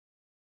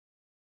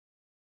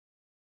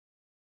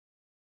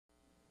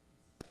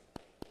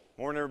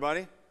Morning,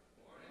 everybody.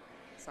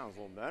 Sounds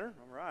a little better.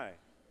 All right.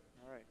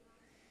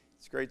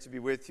 It's great to be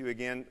with you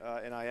again,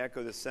 and I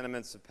echo the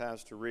sentiments of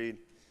Pastor Reed,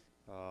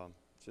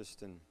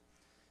 just in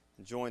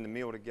enjoying the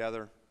meal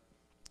together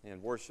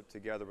and worship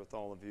together with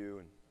all of you.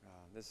 And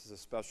this is a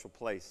special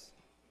place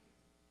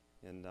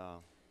in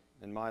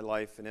my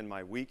life and in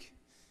my week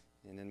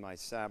and in my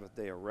Sabbath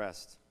day of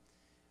rest.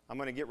 I'm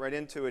going to get right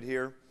into it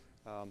here.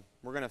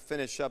 We're going to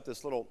finish up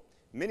this little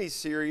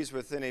mini-series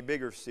within a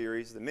bigger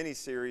series. The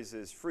mini-series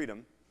is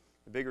Freedom.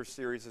 The bigger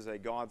series is a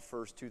God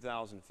First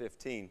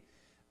 2015.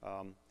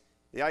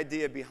 The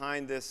idea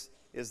behind this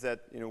is that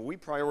we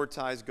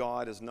prioritize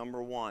God as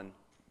number one,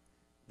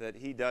 that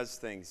He does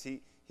things.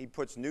 He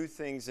puts new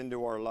things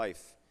into our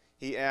life.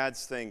 He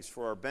adds things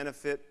for our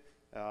benefit,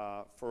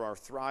 for our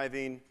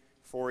thriving,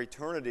 for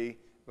eternity,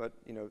 but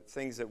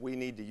things that we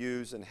need to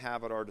use and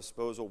have at our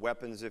disposal,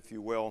 weapons, if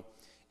you will.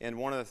 And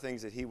one of the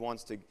things that He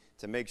wants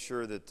to make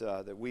sure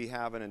that we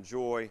have and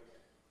enjoy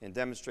and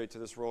demonstrate to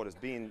this world is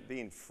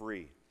being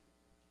free,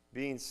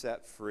 being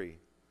set free.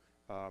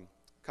 A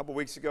couple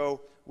weeks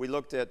ago, we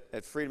looked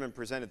at freedom and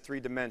presented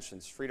three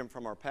dimensions: freedom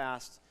from our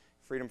past,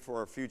 freedom for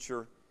our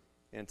future,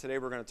 and today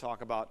we're going to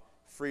talk about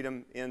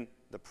freedom in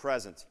the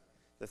present.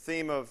 The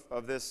theme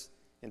of this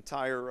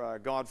entire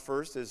God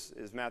First is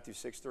Matthew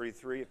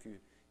 6:33. If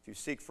you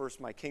seek first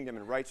my kingdom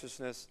and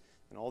righteousness,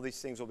 and all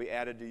these things will be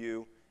added to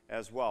you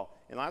as well.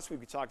 And last week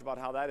we talked about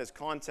how that is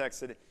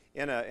contexted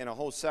in a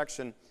whole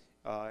section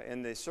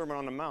in the Sermon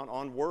on the Mount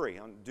on worry,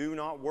 on do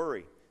not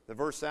worry. The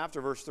verse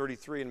after, verse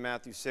 33 in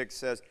Matthew 6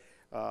 says,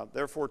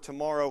 therefore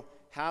tomorrow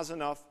has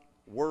enough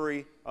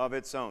worry of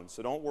its own.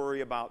 So don't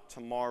worry about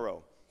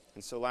tomorrow.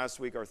 And so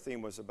last week our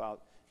theme was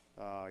about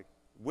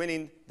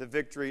winning the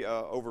victory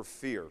over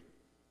fear.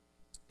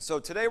 So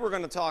today we're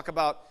going to talk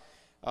about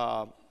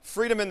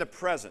freedom in the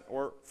present,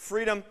 or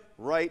freedom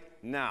right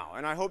now.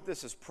 And I hope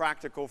this is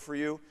practical for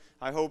you.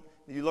 I hope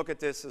you look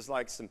at this as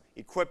like some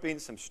equipping,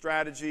 some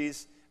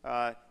strategies,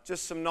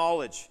 just some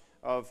knowledge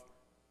of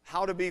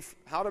how to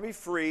be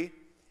free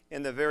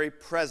in the very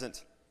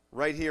present,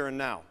 right here and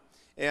now.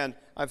 And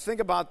I think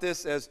about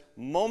this as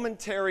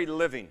momentary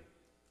living.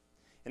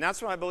 And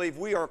that's what I believe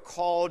we are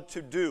called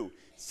to do.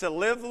 It's to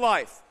live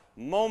life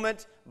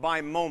moment by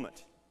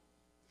moment.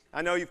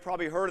 I know you've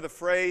probably heard of the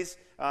phrase,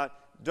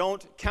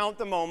 don't count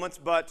the moments,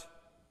 but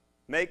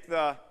make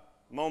the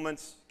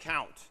moments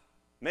count.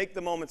 Make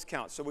the moments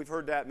count. So we've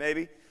heard that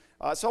maybe.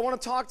 So I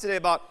want to talk today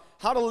about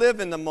how to live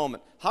in the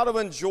moment, how to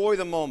enjoy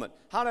the moment,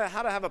 how to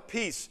have a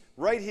peace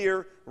right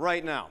here,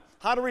 right now,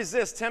 how to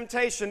resist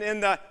temptation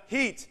in the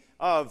heat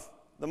of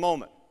the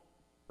moment,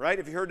 right?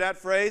 If you heard that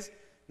phrase,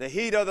 the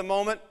heat of the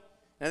moment,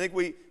 I think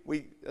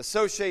we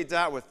associate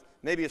that with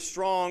maybe a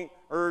strong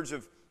urge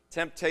of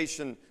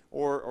temptation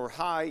or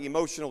high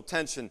emotional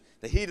tension,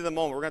 the heat of the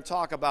moment. We're going to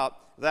talk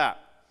about that.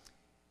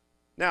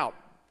 Now,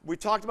 we've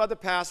talked about the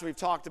past, we've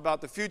talked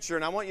about the future,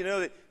 and I want you to know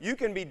that you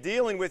can be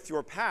dealing with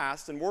your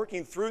past and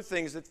working through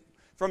things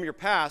from your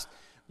past.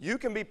 You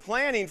can be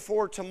planning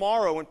for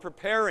tomorrow and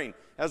preparing,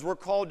 as we're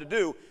called to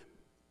do,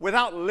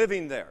 without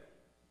living there.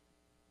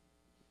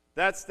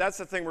 That's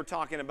the thing we're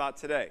talking about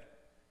today.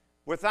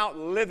 Without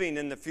living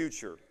in the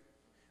future,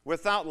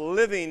 without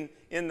living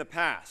in the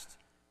past.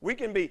 We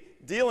can be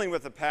dealing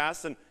with the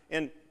past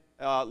and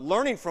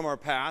learning from our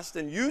past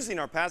and using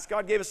our past.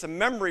 God gave us a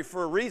memory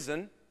for a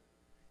reason.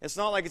 It's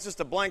not like it's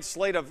just a blank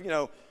slate of, we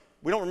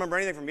don't remember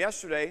anything from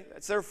yesterday.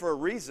 It's there for a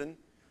reason.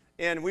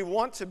 And we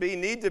want to be,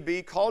 need to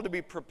be, called to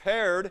be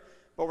prepared,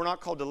 but we're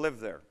not called to live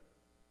there.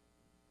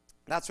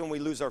 That's when we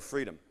lose our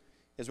freedom,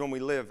 is when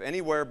we live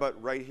anywhere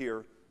but right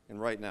here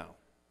and right now.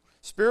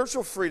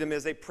 Spiritual freedom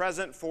is a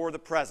present for the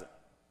present.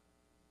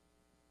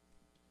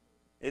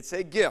 It's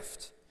a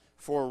gift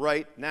for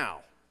right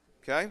now,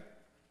 okay?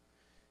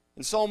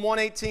 In Psalm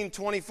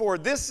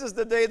 118:24, this is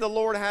the day the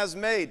Lord has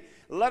made.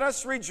 Let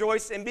us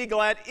rejoice and be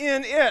glad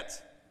in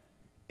it,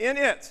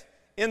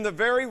 in the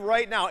very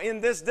right now,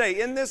 in this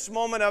day, in this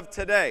moment of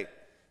today,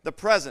 the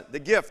present, the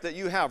gift that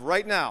you have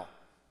right now.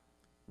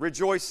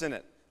 Rejoice in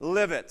it,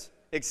 live it,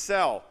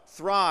 excel,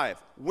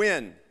 thrive,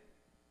 win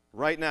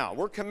right now.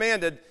 We're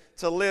commanded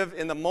to live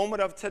in the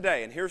moment of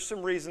today, and here's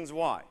some reasons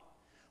why.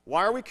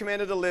 Why are we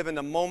commanded to live in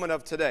the moment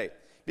of today?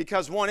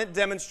 Because one, it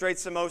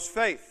demonstrates the most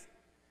faith.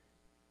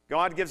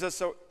 God gives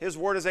us, His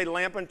Word is a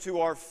lamp unto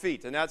our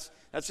feet, and that's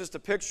just a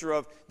picture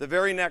of the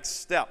very next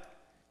step.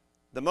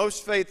 The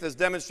most faith is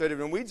demonstrated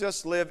when we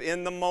just live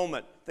in the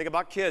moment. Think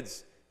about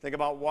kids. Think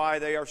about why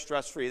they are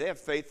stress-free. They have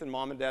faith in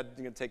mom and dad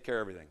are going to take care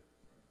of everything.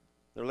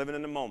 They're living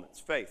in the moment. It's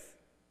faith.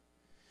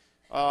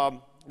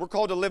 We're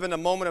called to live in the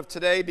moment of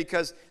today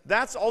because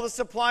that's all the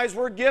supplies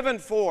we're given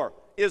for,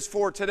 is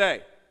for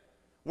today.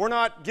 We're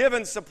not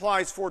given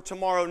supplies for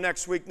tomorrow,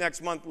 next week,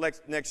 next month,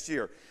 next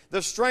year.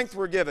 The strength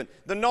we're given,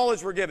 the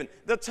knowledge we're given,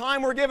 the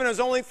time we're given is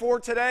only for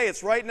today.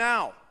 It's right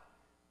now.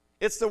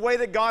 It's the way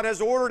that God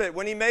has ordered it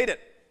when He made it.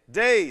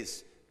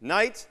 Days,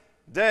 night,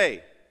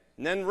 day,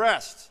 and then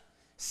rest.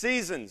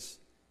 Seasons.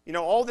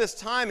 All this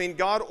timing,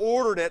 God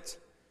ordered it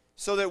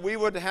so that we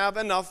would have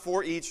enough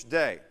for each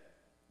day.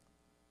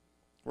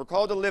 We're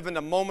called to live in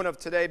the moment of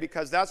today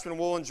because that's when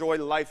we'll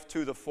enjoy life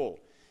to the full.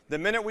 The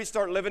minute we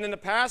start living in the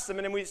past, the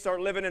minute we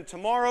start living in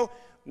tomorrow,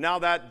 now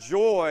that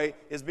joy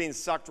is being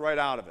sucked right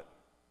out of it.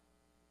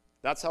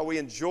 That's how we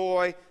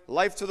enjoy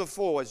life to the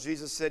full, as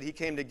Jesus said He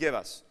came to give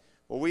us.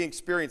 Well, we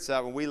experience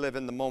that when we live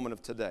in the moment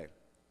of today.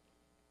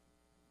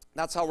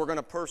 That's how we're going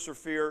to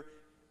persevere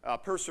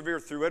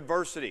through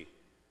adversity.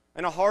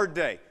 In a hard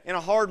day, in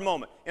a hard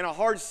moment, in a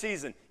hard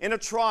season, in a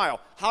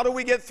trial. How do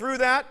we get through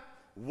that?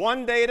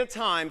 One day at a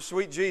time,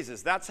 sweet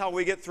Jesus. That's how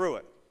we get through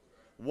it.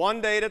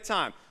 One day at a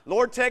time.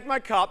 Lord, take my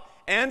cup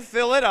and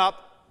fill it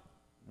up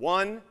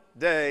one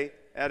day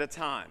at a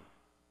time.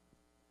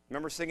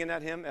 Remember singing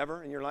that hymn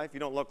ever in your life? You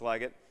don't look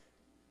like it.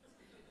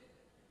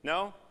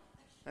 No?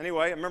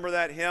 Anyway, I remember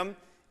that hymn.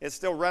 It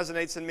still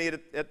resonates in me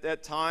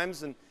at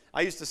times. And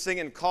I used to sing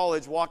in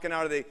college, walking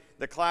out of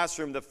the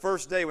classroom the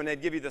first day when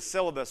they'd give you the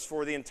syllabus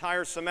for the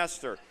entire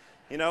semester.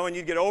 You know, and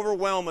you'd get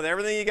overwhelmed with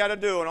everything you got to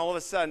do, and all of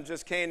a sudden it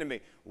just came to me,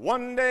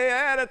 one day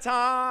at a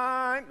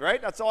time,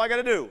 right? That's all I got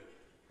to do.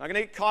 I'm not going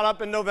to get caught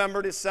up in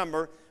November,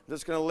 December. I'm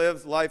just going to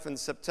live life in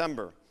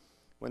September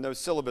when those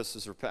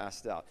syllabuses are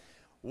passed out.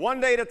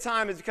 One day at a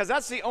time is because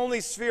that's the only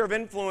sphere of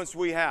influence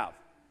we have.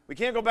 We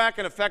can't go back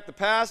and affect the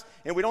past,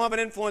 and we don't have an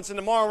influence in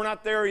tomorrow. We're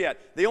not there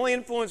yet. The only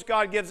influence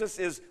God gives us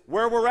is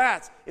where we're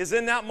at, is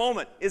in that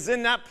moment, is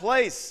in that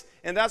place,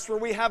 and that's where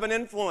we have an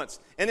influence,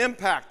 an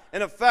impact,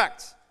 an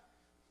effect.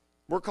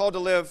 We're called to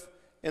live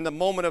in the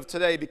moment of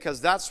today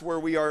because that's where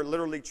we are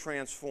literally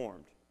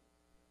transformed.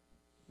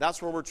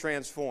 That's where we're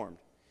transformed,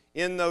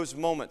 in those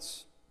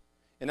moments.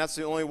 And that's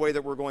the only way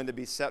that we're going to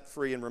be set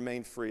free and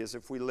remain free, is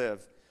if we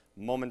live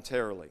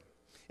momentarily.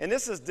 And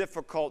this is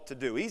difficult to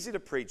do. Easy to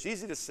preach,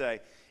 easy to say.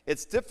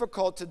 It's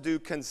difficult to do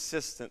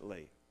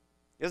consistently,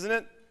 isn't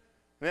it?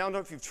 I mean, I don't know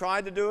if you've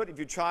tried to do it, if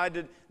you've tried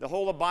to, the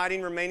whole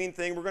abiding, remaining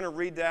thing, we're going to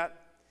read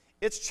that.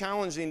 It's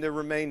challenging to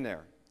remain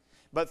there.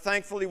 But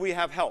thankfully we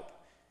have help.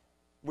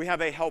 We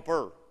have a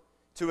helper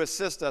to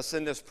assist us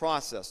in this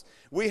process.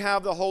 We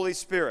have the Holy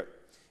Spirit.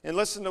 And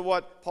listen to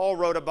what Paul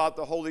wrote about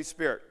the Holy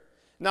Spirit.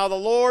 Now the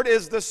Lord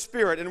is the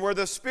Spirit, and where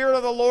the Spirit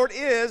of the Lord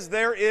is,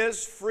 there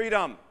is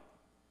freedom.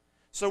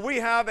 So we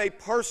have a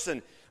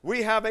person,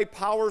 we have a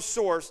power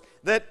source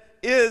that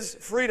is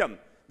freedom,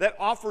 that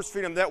offers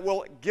freedom, that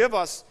will give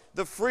us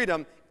the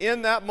freedom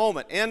in that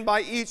moment and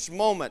by each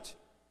moment.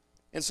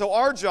 And so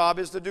our job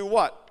is to do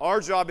what?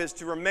 Our job is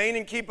to remain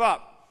and keep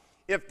up.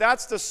 If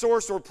that's the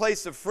source or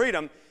place of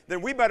freedom,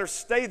 then we better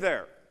stay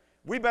there.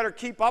 We better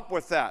keep up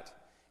with that.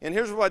 And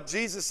here's what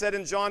Jesus said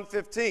in John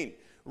 15.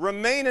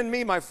 Remain in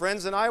me, my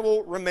friends, and I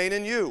will remain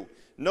in you.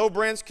 No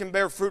branch can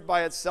bear fruit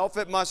by itself.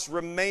 It must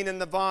remain in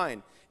the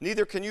vine.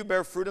 Neither can you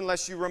bear fruit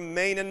unless you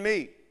remain in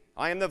me.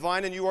 I am the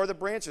vine and you are the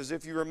branches.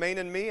 If you remain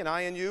in me and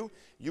I in you,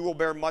 you will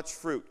bear much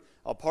fruit.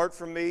 Apart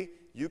from me,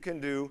 you can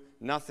do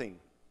nothing.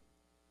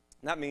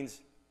 That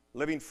means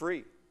living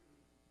free.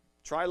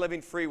 Try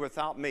living free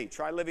without me.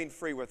 Try living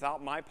free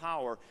without my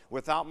power,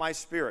 without my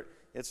Spirit.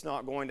 It's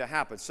not going to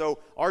happen. So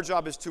our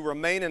job is to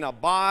remain and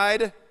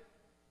abide,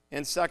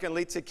 and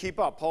secondly, to keep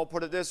up. Paul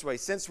put it this way,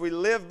 since we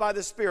live by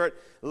the Spirit,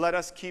 let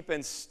us keep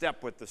in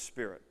step with the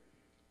Spirit.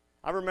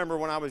 I remember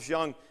when I was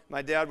young,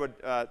 my dad would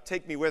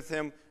take me with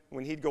him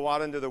when he'd go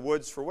out into the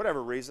woods for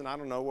whatever reason. I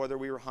don't know whether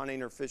we were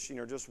hunting or fishing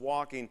or just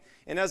walking.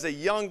 And as a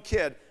young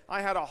kid,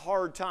 I had a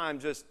hard time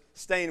just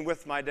staying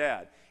with my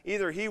dad.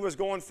 Either he was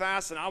going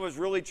fast and I was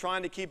really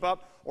trying to keep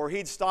up, or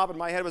he'd stop and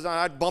my head was on.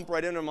 I'd bump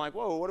right into him like,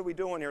 whoa, what are we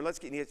doing here? Let's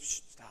get, and he'd,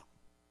 shh, stop,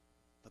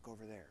 look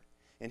over there.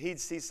 And he'd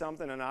see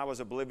something and I was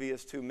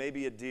oblivious to,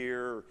 maybe a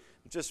deer, or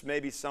just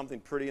maybe something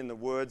pretty in the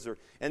woods.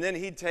 And then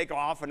he'd take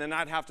off and then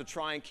I'd have to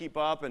try and keep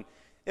up. And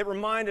it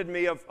reminded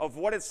me of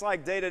what it's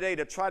like day to day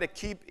to try to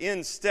keep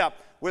in step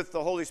with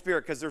the Holy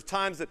Spirit, because there's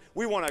times that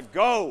we want to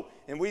go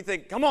and we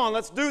think, come on,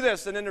 let's do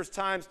this. And then there's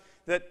times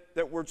that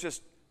we're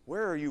just,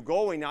 where are you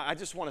going? I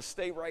just want to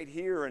stay right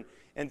here.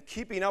 And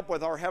keeping up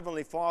with our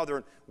Heavenly Father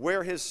and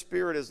where His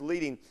Spirit is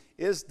leading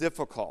is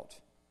difficult.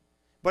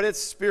 But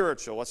it's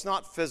spiritual. It's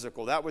not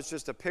physical. That was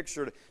just a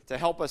picture to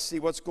help us see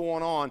what's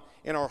going on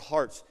in our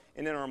hearts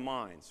and in our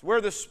minds.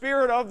 Where the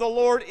Spirit of the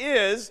Lord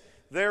is,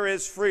 there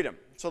is freedom.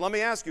 So let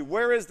me ask you,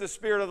 where is the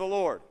Spirit of the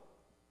Lord?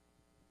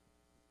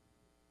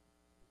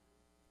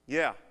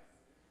 Yeah.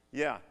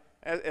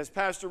 As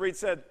Pastor Reed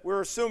said,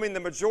 we're assuming the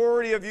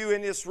majority of you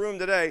in this room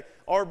today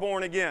are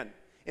born again.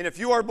 And if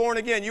you are born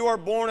again, you are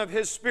born of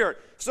His Spirit.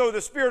 So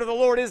the Spirit of the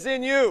Lord is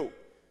in you.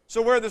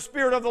 So where the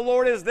Spirit of the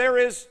Lord is, there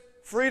is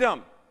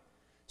freedom.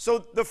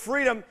 So the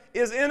freedom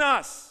is in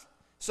us.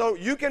 So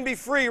you can be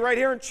free right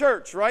here in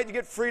church, right? You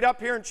get freed up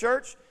here in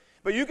church.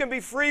 But you can be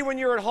free when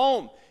you're at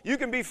home. You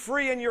can be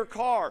free in your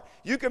car.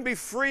 You can be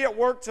free at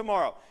work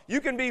tomorrow.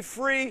 You can be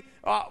free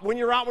when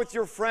you're out with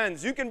your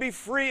friends. You can be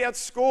free at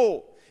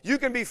school. You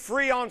can be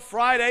free on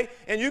Friday,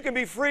 and you can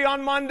be free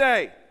on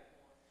Monday.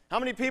 How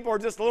many people are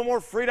just a little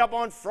more freed up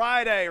on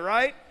Friday,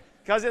 right?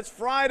 Because it's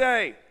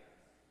Friday.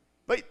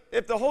 But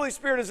if the Holy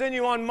Spirit is in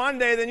you on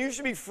Monday, then you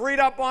should be freed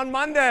up on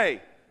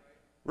Monday.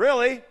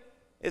 Really?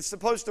 It's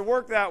supposed to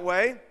work that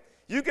way.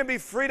 You can be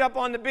freed up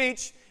on the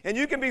beach, and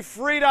you can be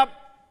freed up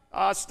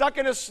stuck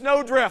in a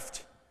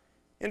snowdrift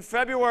in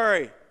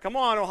February. Come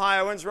on,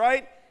 Ohioans,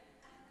 right?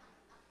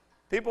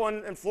 People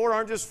in Florida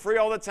aren't just free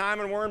all the time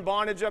and we're in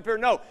bondage up here.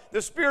 No,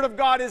 the Spirit of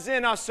God is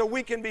in us so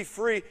we can be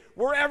free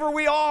wherever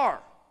we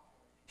are.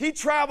 He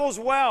travels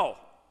well,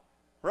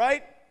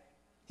 right?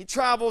 He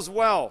travels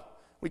well.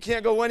 We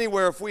can't go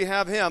anywhere if we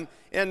have Him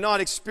and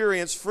not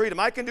experience freedom.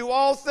 I can do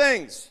all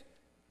things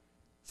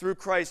through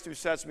Christ who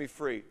sets me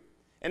free.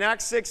 In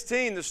Acts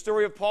 16, the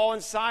story of Paul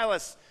and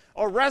Silas,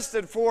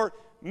 arrested for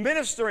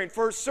ministering,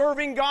 for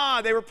serving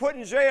God. They were put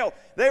in jail.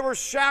 They were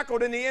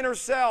shackled in the inner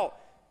cell.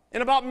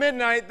 And about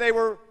midnight, they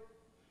were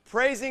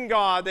praising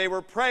God. They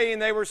were praying.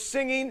 They were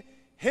singing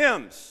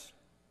hymns.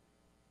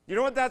 You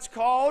know what that's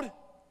called?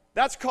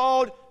 That's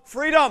called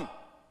freedom.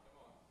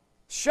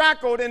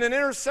 Shackled in an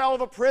inner cell of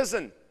a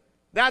prison.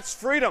 That's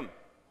freedom.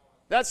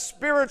 That's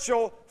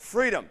spiritual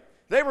freedom.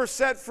 They were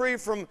set free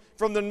from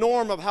the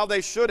norm of how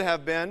they should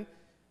have been,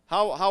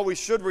 how we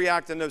should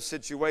react in those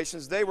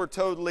situations. They were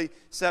totally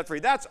set free.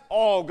 That's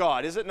all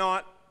God, is it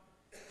not?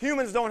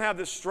 Humans don't have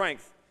the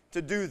strength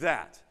to do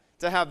that,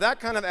 to have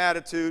that kind of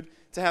attitude,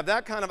 to have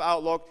that kind of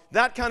outlook,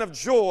 that kind of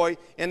joy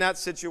in that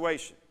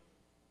situation.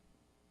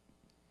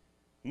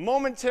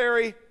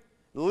 Momentary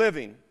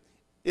living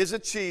is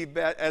achieved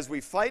as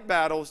we fight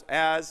battles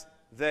as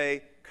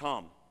they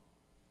come.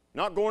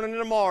 Not going into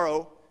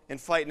tomorrow and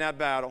fighting that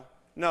battle.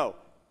 No.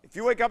 If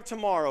you wake up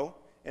tomorrow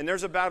and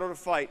there's a battle to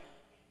fight,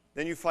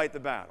 then you fight the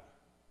battle.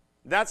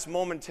 That's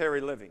momentary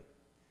living.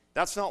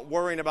 That's not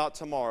worrying about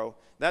tomorrow.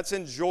 That's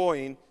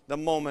enjoying the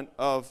moment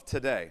of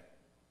today.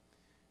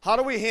 How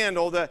do we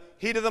handle the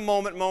heat of the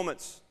moment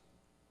moments?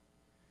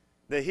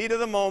 The heat of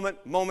the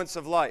moment moments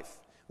of life.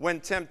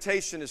 When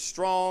temptation is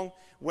strong,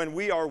 when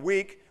we are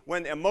weak,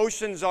 when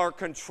emotions are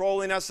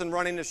controlling us and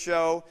running the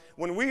show,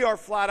 when we are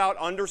flat out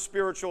under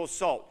spiritual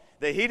assault.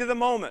 The heat of the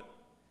moment.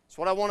 That's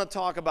what I want to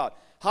talk about.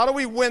 How do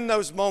we win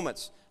those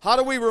moments? How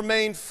do we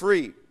remain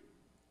free?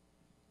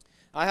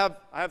 I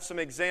have some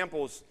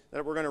examples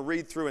that we're going to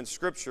read through in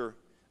Scripture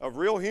of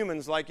real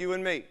humans like you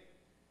and me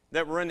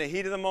that were in the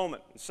heat of the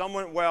moment. Some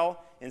went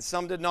well and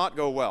some did not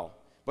go well.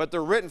 But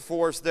they're written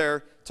for us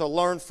there to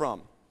learn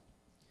from.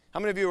 How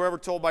many of you were ever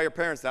told by your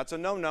parents, that's a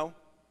no-no?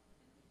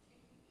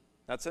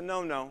 That's a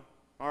no-no.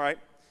 All right.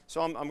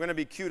 So I'm going to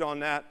be cute on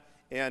that,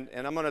 and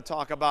I'm going to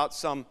talk about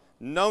some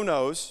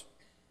no-nos,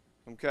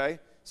 okay?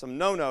 Some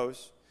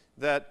no-nos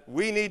that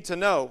we need to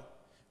know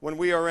when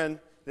we are in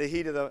the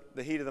heat of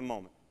the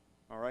moment.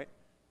 All right?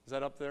 Is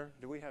that up there?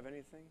 Do we have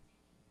anything?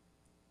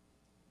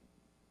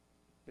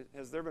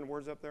 Has there been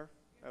words up there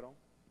at all?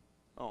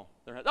 Oh,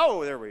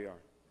 there we are.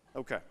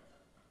 Okay.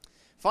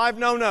 5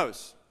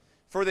 no-nos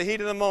for the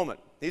heat of the moment.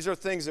 These are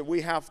things that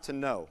we have to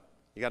know.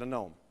 You got to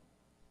know them.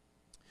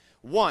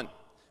 1,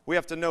 we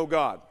have to know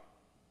God.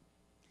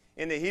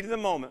 In the heat of the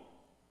moment,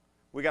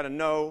 we got to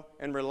know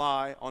and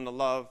rely on the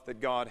love that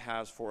God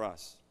has for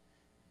us.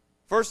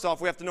 First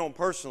off, we have to know Him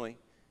personally,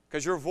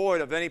 because you're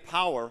void of any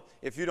power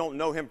if you don't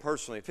know Him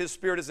personally. If His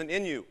Spirit isn't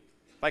in you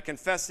by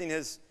confessing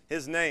His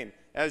name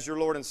as your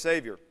Lord and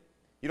Savior,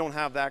 you don't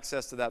have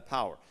access to that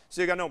power.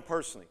 So you got to know Him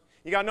personally.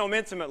 You got to know Him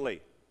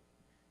intimately.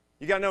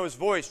 You got to know His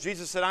voice.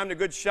 Jesus said, I'm the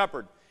good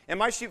shepherd, and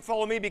my sheep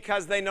follow me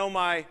because they know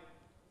my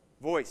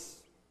voice.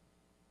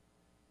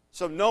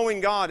 So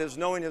knowing God is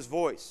knowing His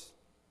voice.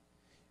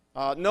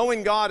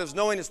 Knowing God is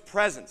knowing His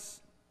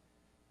presence,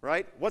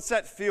 right? What's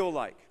that feel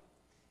like?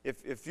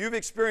 If you've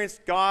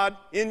experienced God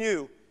in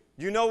you,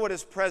 you know what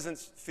His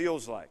presence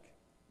feels like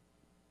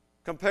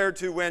compared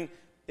to when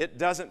it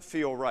doesn't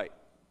feel right.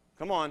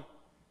 Come on.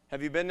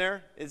 Have you been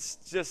there? It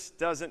just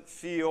doesn't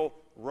feel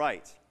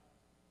right.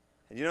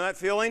 And you know that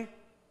feeling?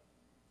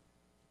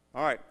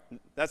 All right.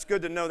 That's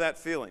good to know that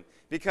feeling.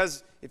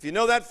 Because if you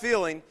know that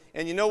feeling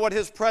and you know what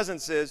His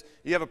presence is,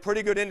 you have a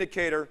pretty good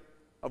indicator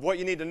of what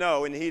you need to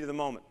know in the heat of the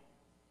moment.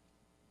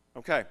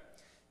 Okay.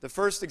 The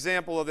first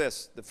example of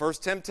this, the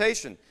first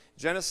temptation,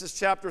 Genesis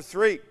chapter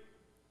 3.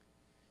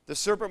 The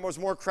serpent was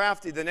more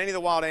crafty than any of the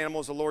wild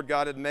animals the Lord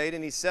God had made,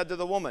 and he said to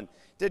the woman,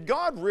 did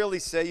God really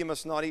say you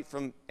must not eat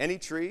from any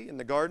tree in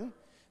the garden?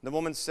 And the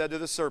woman said to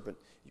the serpent,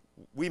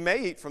 we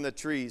may eat from the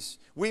trees.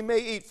 We may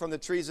eat from the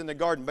trees in the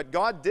garden, but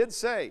God did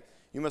say,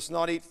 you must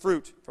not eat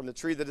fruit from the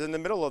tree that is in the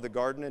middle of the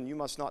garden, and you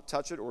must not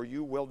touch it, or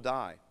you will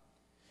die.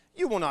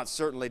 You will not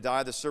certainly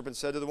die, the serpent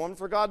said to the woman,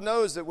 for God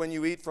knows that when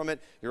you eat from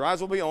it, your eyes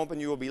will be open,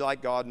 you will be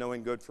like God,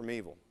 knowing good from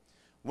evil.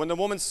 When the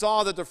woman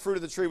saw that the fruit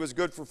of the tree was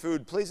good for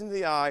food, pleasing to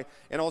the eye,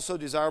 and also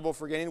desirable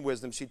for gaining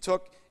wisdom, she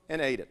took and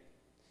ate it.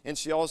 And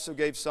she also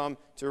gave some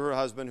to her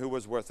husband who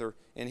was with her,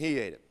 and he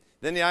ate it.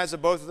 Then the eyes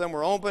of both of them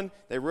were opened.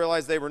 They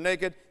realized they were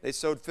naked. They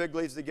sewed fig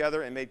leaves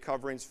together and made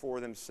coverings for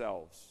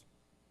themselves.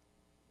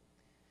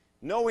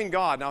 Knowing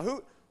God. Now,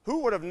 who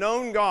would have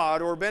known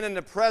God or been in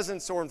the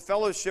presence or in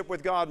fellowship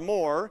with God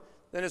more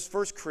than His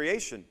first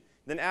creation,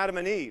 than Adam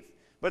and Eve?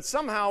 But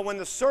somehow when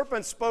the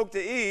serpent spoke to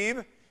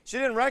Eve, she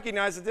didn't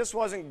recognize that this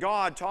wasn't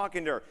God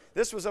talking to her.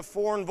 This was a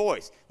foreign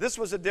voice. This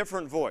was a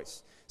different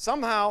voice.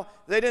 Somehow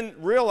they didn't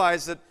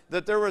realize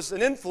that there was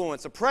an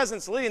influence, a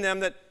presence leading them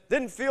that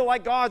didn't feel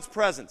like God's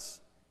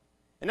presence.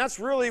 And that's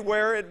really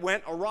where it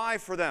went awry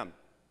for them.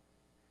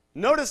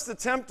 Notice the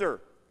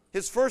tempter.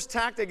 His first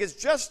tactic is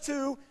just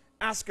to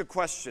ask a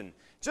question,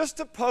 just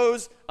to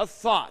pose a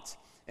thought,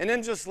 and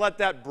then just let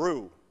that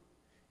brew.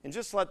 And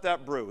just let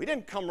that brew. He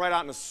didn't come right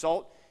out and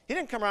assault. He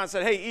didn't come around and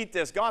say, hey, eat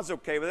this. God's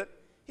okay with it.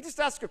 He just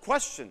asked a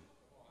question.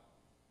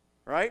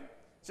 Right?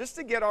 Just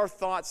to get our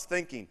thoughts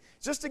thinking.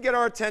 Just to get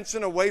our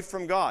attention away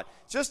from God.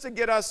 Just to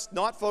get us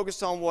not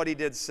focused on what he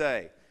did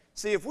say.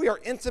 See, if we are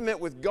intimate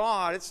with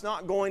God, it's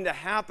not going to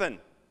happen.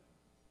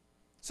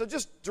 So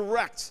just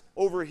direct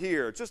over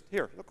here. Just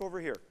here, look over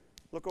here.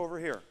 Look over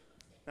here.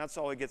 That's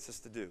all he gets us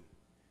to do.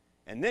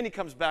 And then he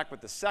comes back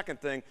with the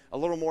second thing, a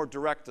little more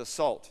direct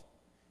assault.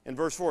 In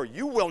verse 4,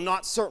 you will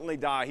not certainly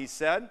die, he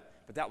said.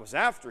 But that was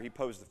after he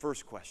posed the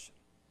first question.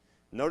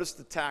 Notice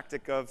the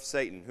tactic of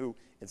Satan, who,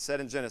 it said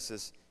in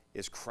Genesis,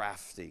 is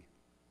crafty.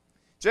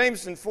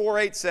 James in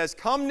 4:8 says,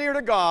 come near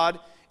to God,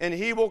 and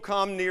he will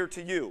come near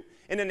to you.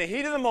 And in the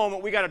heat of the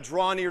moment, we got to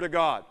draw near to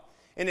God.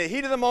 In the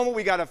heat of the moment,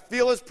 we got to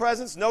feel his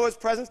presence, know his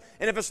presence.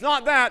 And if it's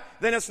not that,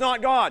 then it's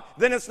not God.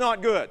 Then it's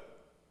not good.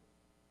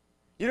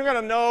 You don't got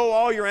to know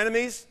all your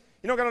enemies.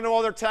 You don't got to know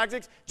all their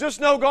tactics.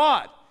 Just know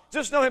God.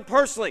 Just know him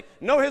personally.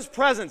 Know his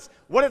presence,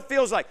 what it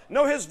feels like.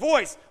 Know his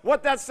voice,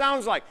 what that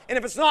sounds like. And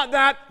if it's not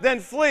that, then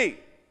flee.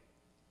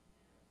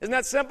 Isn't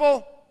that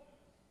simple?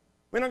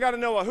 We don't got to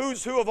know a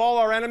who's who of all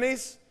our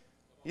enemies.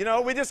 You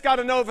know, we just got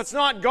to know if it's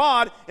not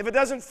God, if it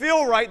doesn't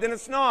feel right, then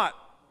it's not.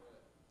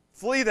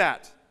 Flee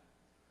that.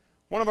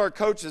 One of our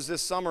coaches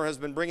this summer has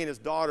been bringing his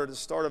daughter to the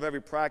start of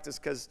every practice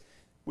because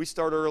we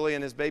start early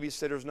and his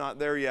babysitter's not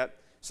there yet.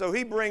 So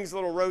he brings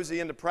little Rosie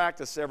into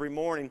practice every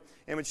morning.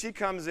 And when she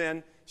comes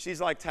in,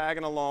 she's like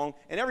tagging along.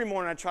 And every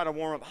morning I try to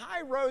warm up,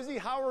 hi, Rosie,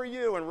 how are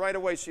you? And right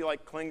away she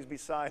like clings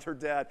beside her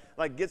dad,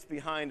 like gets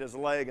behind his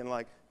leg and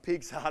like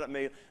peeks out at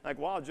me. Like,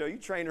 wow, Joe, you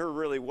trained her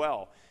really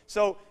well.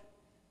 So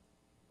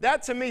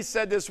that to me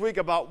said this week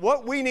about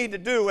what we need to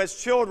do as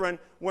children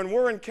when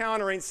we're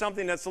encountering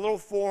something that's a little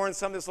foreign,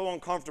 something that's a little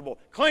uncomfortable.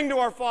 Cling to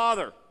our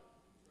Father.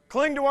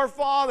 Cling to our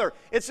Father.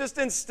 It's just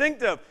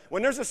instinctive.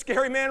 When there's a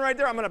scary man right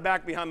there, I'm going to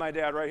back behind my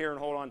dad right here and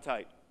hold on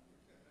tight.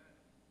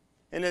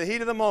 And in the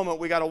heat of the moment,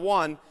 we got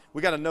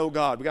to know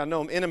God. We got to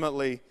know him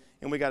intimately,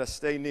 and we got to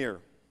stay near.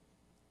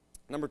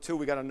 Number 2,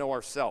 we got to know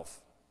ourselves.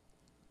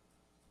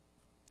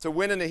 To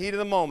win in the heat of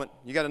the moment,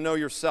 you got to know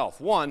yourself.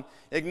 1,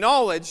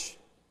 acknowledge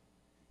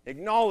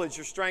your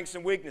strengths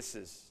and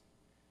weaknesses.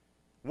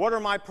 What are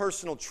my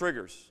personal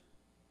triggers?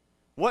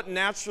 What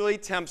naturally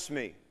tempts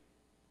me?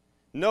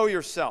 Know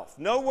yourself.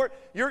 Know what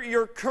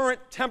your current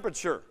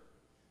temperature.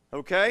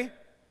 Okay?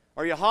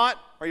 Are you hot?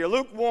 Are you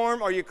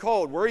lukewarm? Are you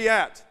cold? Where are you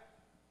at?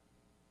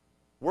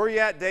 Where are you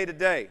at day to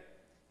day?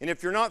 And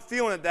if you're not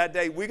feeling it that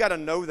day, we got to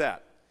know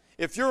that.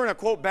 If you're in a,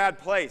 quote, bad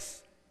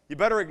place, you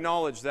better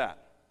acknowledge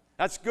that.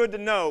 That's good to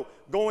know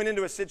going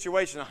into a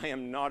situation, I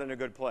am not in a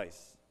good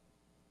place.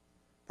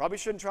 Probably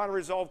shouldn't try to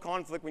resolve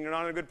conflict when you're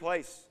not in a good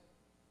place,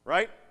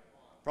 right?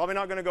 Probably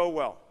not going to go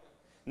well.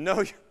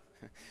 Know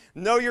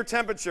your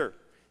temperature.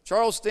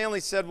 Charles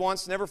Stanley said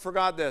once, never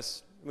forgot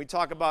this, when we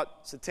talk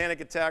about satanic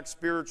attacks,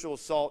 spiritual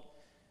assault,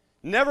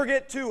 never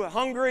get too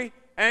hungry,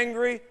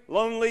 angry,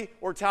 lonely,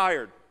 or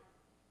tired.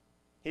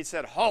 He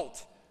said,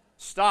 halt,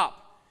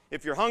 stop.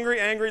 If you're hungry,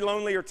 angry,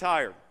 lonely, or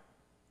tired.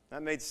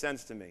 That made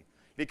sense to me.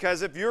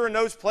 Because if you're in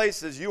those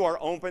places, you are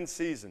open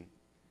season.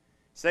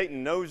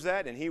 Satan knows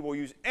that, and he will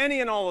use any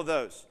and all of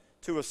those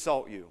to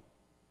assault you.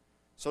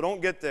 So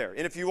don't get there.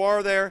 And if you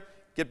are there,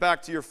 get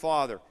back to your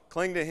Father.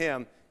 Cling to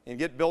him and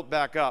get built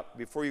back up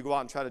before you go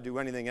out and try to do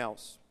anything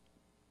else.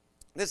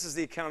 This is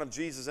the account of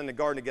Jesus in the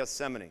Garden of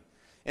Gethsemane.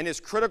 In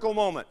his critical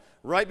moment,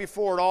 right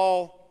before it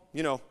all,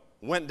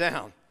 went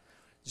down.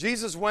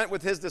 Jesus went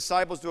with his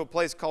disciples to a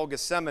place called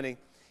Gethsemane.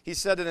 He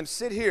said to them,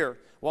 sit here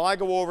while I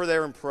go over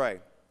there and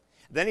pray.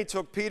 Then he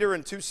took Peter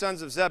and 2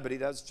 sons of Zebedee,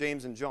 that's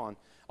James and John,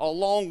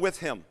 along with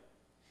him.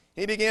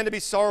 He began to be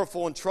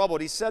sorrowful and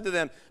troubled. He said to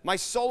them, my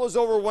soul is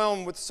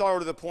overwhelmed with sorrow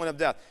to the point of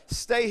death.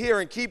 Stay here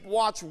and keep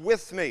watch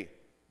with me.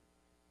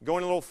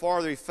 Going a little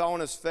farther, he fell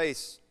on his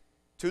face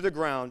to the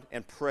ground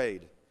and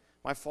prayed,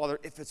 my Father,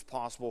 if it's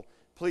possible,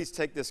 please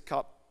take this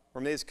cup,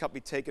 or may this cup be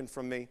taken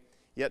from me,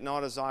 yet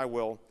not as I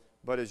will,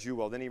 but as you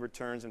will. Then he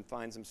returns and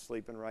finds him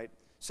sleeping, right?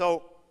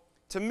 So,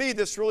 to me,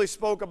 this really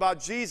spoke about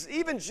Jesus,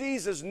 even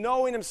Jesus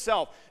knowing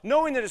himself,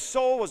 knowing that his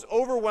soul was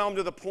overwhelmed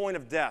to the point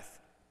of death.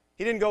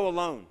 He didn't go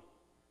alone.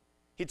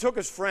 He took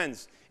his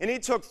friends, and he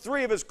took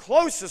 3 of his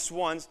closest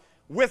ones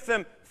with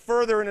him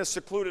further in a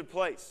secluded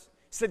place.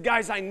 He said,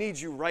 guys, I need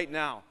you right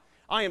now.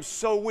 I am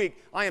so weak.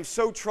 I am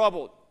so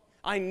troubled.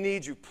 I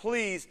need you.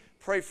 Please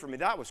pray for me.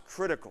 That was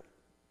critical.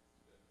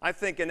 I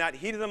think in that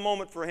heat of the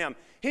moment for him,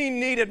 he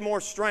needed more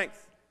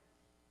strength.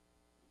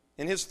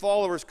 And his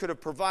followers could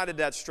have provided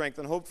that strength,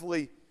 and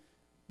hopefully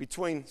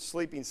between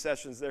sleeping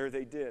sessions there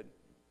they did.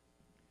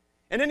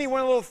 And then he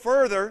went a little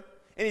further,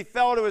 and he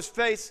fell to his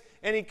face,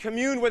 and he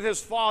communed with his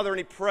Father, and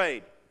he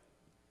prayed.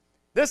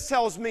 This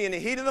tells me in the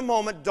heat of the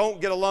moment,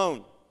 don't get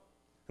alone.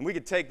 And we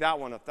could take that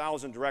one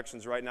 1,000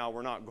 directions right now.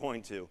 We're not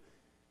going to.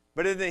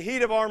 But in the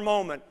heat of our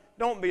moment,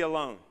 don't be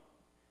alone.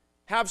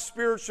 Have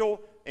spiritual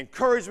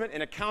encouragement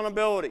and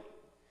accountability.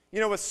 You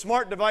know, with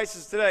smart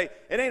devices today,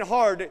 it ain't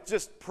hard to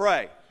just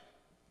pray.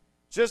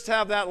 Just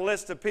have that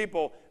list of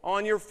people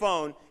on your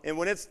phone, and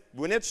when it's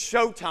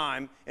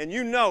showtime and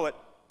you know it,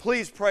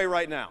 please pray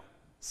right now.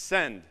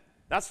 Send.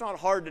 That's not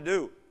hard to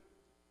do.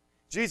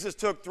 Jesus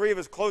took 3 of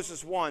his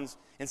closest ones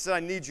and said, I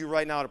need you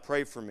right now to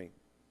pray for me.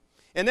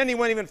 And then he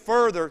went even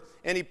further,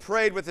 and he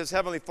prayed with his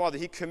Heavenly Father.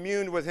 He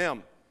communed with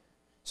him.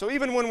 So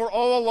even when we're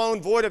all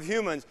alone, void of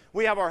humans,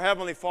 we have our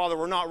Heavenly Father.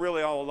 We're not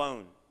really all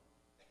alone.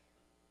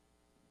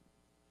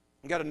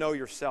 You got to know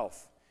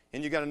yourself,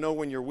 and you got to know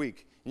when you're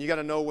weak, and you got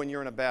to know when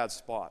you're in a bad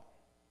spot.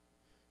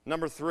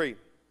 Number 3,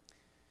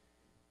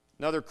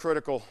 another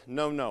critical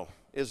no,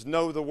 is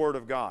know the Word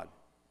of God.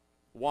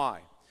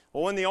 Why?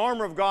 Well, in the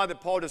armor of God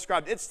that Paul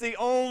described, it's the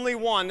only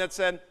one that's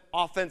an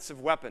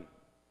offensive weapon.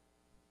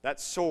 That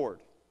sword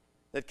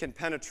that can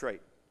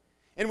penetrate.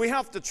 And we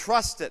have to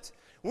trust it.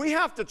 We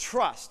have to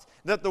trust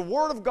that the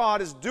Word of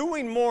God is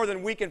doing more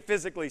than we can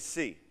physically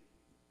see.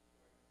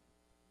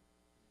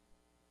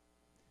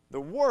 The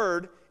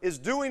Word is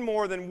doing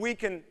more than we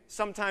can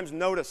sometimes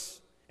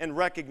notice and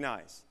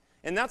recognize.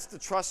 And that's the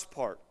trust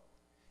part.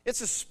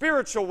 It's a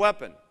spiritual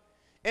weapon.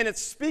 And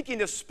it's speaking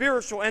to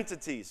spiritual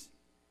entities.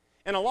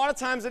 And a lot of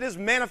times it is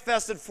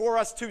manifested for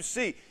us to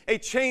see a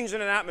change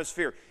in an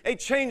atmosphere, a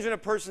change in a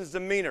person's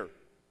demeanor,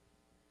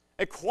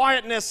 a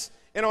quietness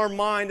in our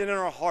mind and in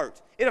our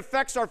heart. It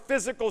affects our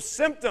physical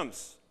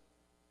symptoms.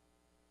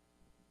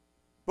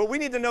 But we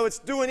need to know it's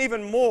doing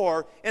even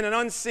more in an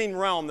unseen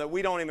realm that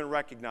we don't even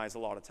recognize a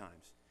lot of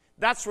times.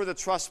 That's where the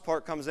trust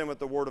part comes in with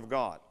the Word of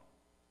God.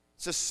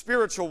 It's a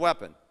spiritual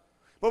weapon.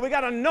 But we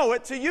got to know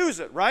it to use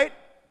it, right?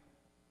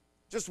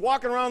 Just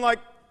walking around like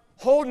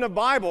holding a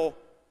Bible,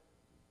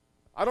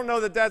 I don't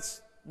know that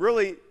that's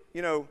really,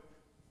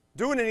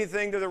 doing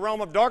anything to the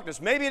realm of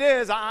darkness. Maybe it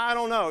is. I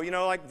don't know.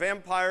 Like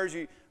vampires,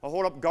 you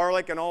hold up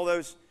garlic and all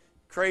those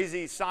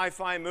crazy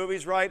sci-fi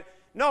movies, right?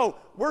 No,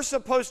 we're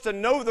supposed to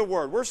know the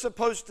Word. We're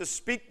supposed to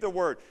speak the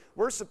Word.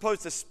 We're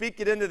supposed to speak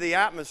it into the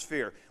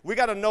atmosphere. We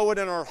got to know it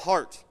in our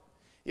heart.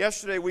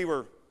 Yesterday we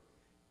were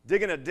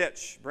digging a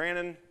ditch,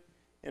 Brandon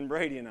and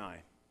Brady and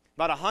I.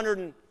 About a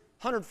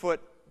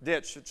 100-foot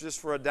ditch just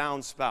for a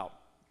downspout.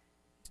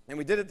 And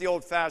we did it the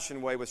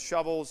old-fashioned way with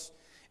shovels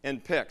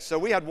and picks. So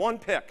we had one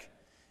pick,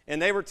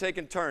 and they were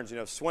taking turns,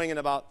 swinging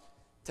about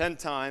 10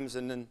 times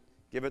and then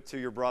give it to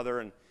your brother.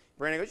 And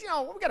Brandon goes,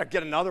 we got to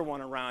get another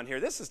one around here.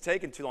 This is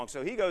taking too long.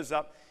 So he goes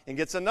up and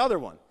gets another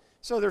one.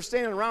 So they're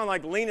standing around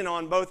like leaning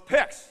on both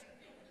picks.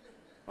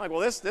 I'm like, well,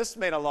 this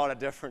made a lot of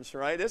difference,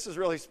 right? This is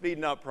really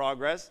speeding up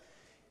progress.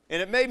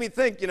 And it made me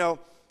think, you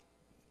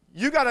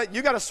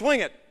gotta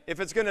swing it if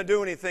it's going to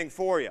do anything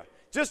for you.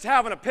 Just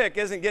having a pick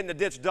isn't getting the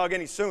ditch dug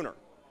any sooner,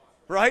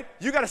 right?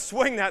 You got to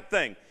swing that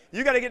thing.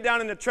 You got to get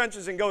down in the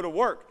trenches and go to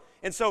work.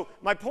 And so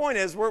my point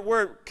is,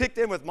 we're kicked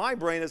in with my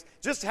brain is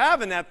just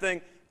having that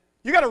thing,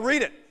 you got to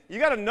read it. You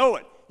got to know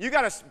it. You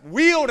got to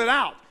wield it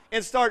out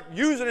and start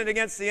using it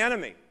against the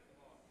enemy.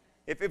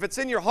 If it's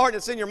in your heart,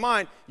 it's in your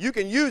mind, you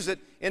can use it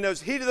in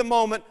those heat of the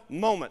moment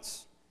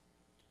moments.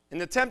 In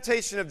the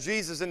temptation of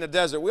Jesus in the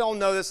desert, we all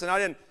know this, and I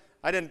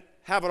didn't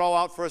have it all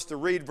out for us to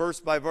read verse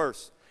by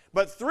verse.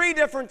 But 3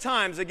 different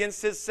times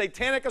against his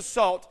satanic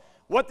assault,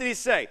 what did he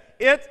say?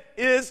 It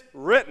is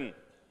written.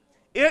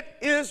 It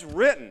is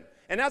written.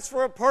 And that's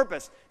for a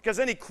purpose, because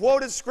then he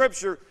quoted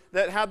Scripture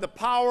that had the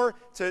power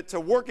to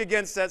work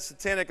against that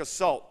satanic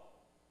assault.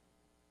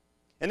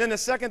 And then the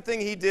second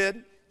thing he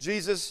did,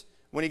 Jesus,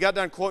 when he got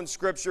done quoting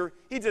Scripture,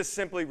 he just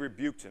simply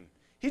rebuked him.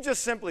 He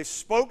just simply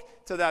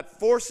spoke to that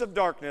force of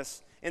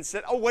darkness and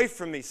said, away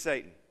from me,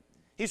 Satan.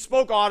 He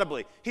spoke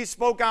audibly. He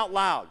spoke out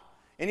loud.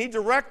 And he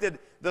directed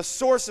the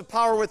source of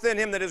power within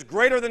him that is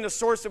greater than the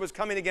source that was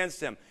coming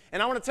against him.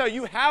 And I want to tell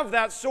you, you have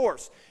that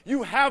source.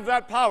 You have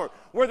that power.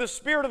 Where the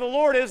Spirit of the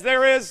Lord is,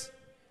 there is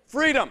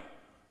freedom.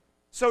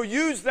 So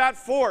use that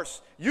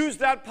force. Use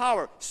that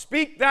power.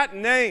 Speak that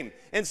name.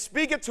 And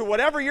speak it to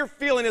whatever you're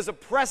feeling is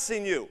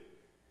oppressing you.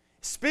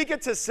 Speak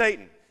it to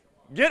Satan.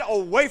 Get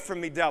away from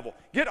me, devil.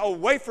 Get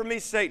away from me,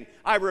 Satan.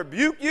 I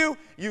rebuke you.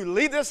 You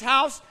leave this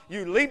house.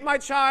 You leave my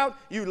child.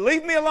 You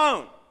leave me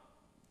alone.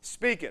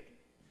 Speak it.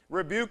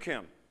 Rebuke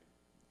him.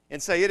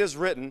 And say, it is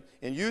written,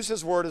 and use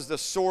his word as the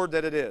sword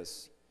that it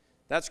is.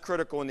 That's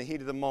critical in the heat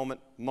of the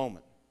moment.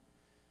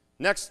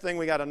 Next thing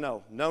we got to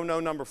know.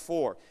 Number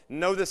 4.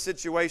 Know the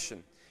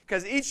situation.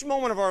 Because each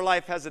moment of our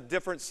life has a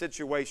different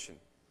situation.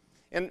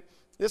 And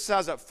this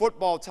has a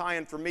football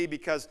tie-in for me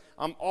because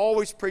I'm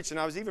always preaching.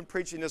 I was even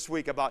preaching this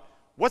week about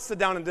what's the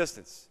down and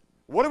distance?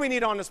 What do we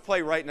need on this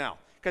play right now?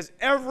 Because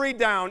every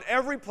down,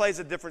 every play is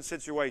a different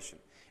situation.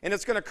 And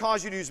it's going to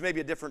cause you to use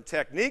maybe a different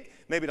technique,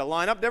 maybe to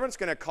line up different. It's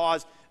going to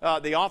cause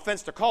the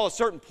offense to call a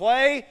certain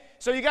play.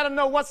 So you got to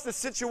know what's the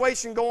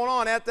situation going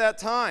on at that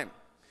time.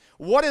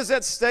 What is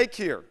at stake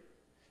here?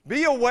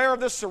 Be aware of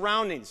the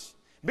surroundings.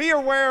 Be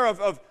aware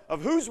of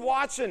who's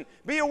watching.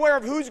 Be aware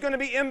of who's going to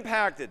be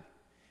impacted.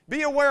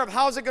 Be aware of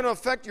how's it going to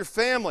affect your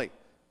family.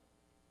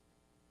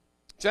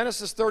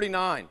 Genesis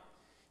 39,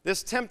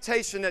 this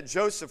temptation that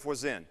Joseph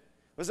was in.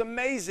 It was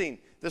amazing,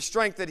 the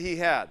strength that he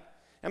had.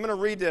 I'm going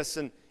to read this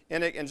and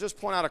just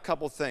point out a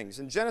couple things.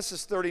 In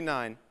Genesis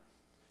 39,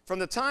 from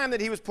the time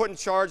that he was put in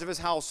charge of his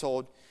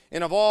household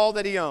and of all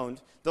that he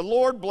owned, the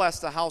Lord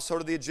blessed the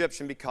household of the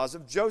Egyptian because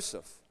of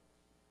Joseph.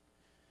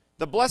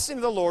 The blessing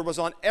of the Lord was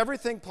on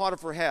everything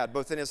Potiphar had,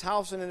 both in his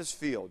house and in his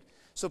field.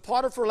 So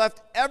Potiphar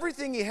left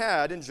everything he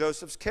had in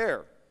Joseph's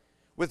care.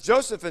 With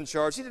Joseph in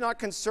charge, he did not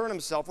concern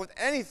himself with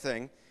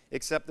anything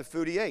except the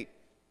food he ate.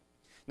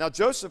 Now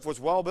Joseph was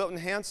well-built and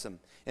handsome,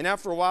 and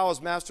after a while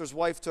his master's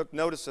wife took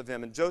notice of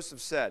him, and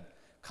Joseph said,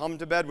 "Come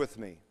to bed with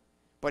me."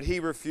 But he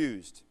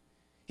refused.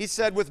 He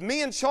said, "With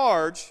me in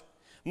charge,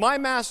 my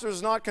master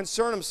does not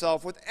concern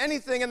himself with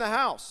anything in the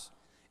house.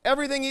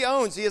 Everything he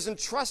owns he has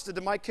entrusted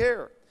to my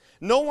care.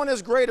 No one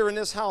is greater in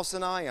this house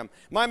than I am.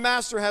 My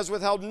master has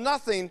withheld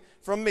nothing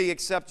from me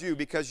except you,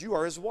 because you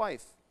are his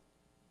wife.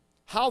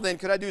 How then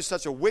could I do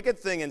such a wicked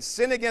thing and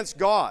sin against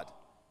God?"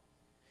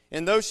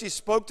 And though she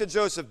spoke to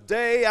Joseph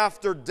day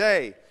after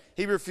day,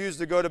 he refused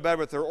to go to bed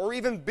with her or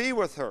even be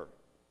with her.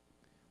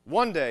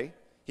 One day,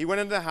 he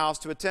went into the house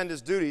to attend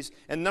his duties,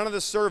 and none of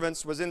the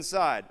servants was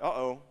inside.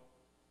 Uh-oh.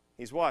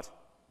 He's what?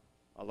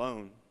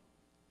 Alone.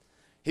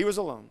 He was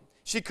alone.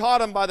 She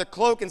caught him by the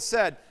cloak and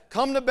said,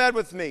 "Come to bed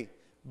with me."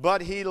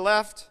 But he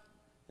left,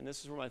 and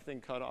this is where my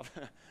thing cut off.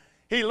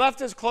 He left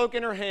his cloak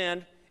in her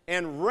hand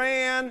and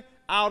ran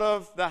out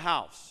of the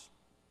house.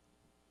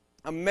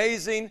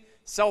 Amazing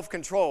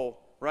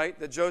self-control, right,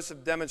 that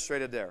Joseph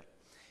demonstrated there.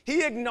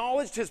 He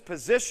acknowledged his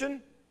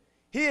position.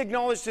 He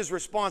acknowledged his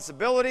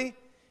responsibility.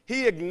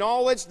 He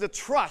acknowledged the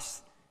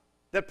trust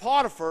that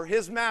Potiphar,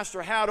 his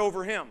master, had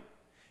over him.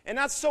 And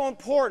that's so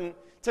important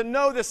to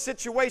know the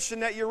situation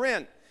that you're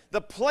in,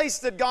 the place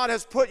that God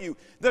has put you,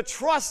 the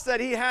trust that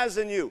he has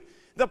in you,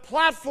 the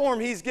platform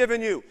he's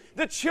given you,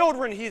 the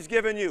children he's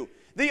given you,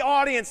 the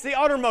audience, the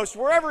uttermost,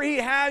 wherever he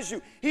has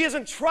you. He has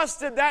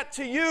entrusted that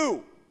to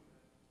you.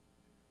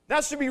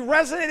 That should be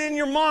resonant in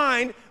your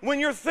mind when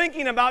you're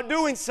thinking about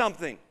doing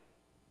something.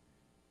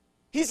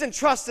 He's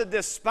entrusted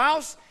this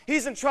spouse.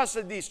 He's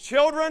entrusted these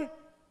children.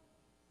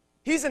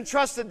 He's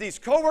entrusted these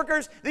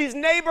coworkers, these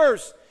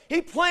neighbors.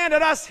 He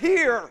planted us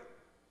here.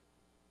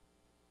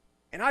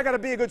 And I got to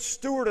be a good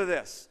steward of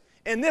this.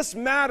 And this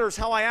matters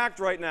how I act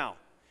right now,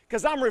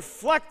 because I'm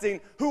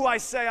reflecting who I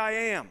say I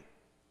am.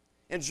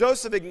 And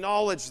Joseph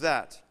acknowledged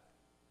that.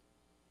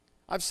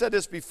 I've said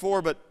this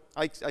before, but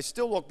I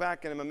still look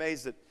back and I'm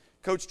amazed at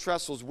Coach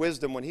Tressel's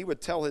wisdom when he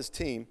would tell his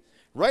team,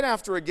 right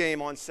after a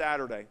game on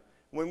Saturday,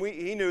 when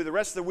he knew the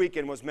rest of the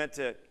weekend was meant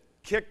to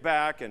kick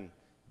back and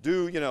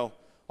do,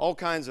 all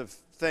kinds of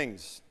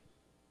things.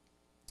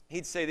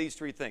 He'd say these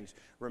three things.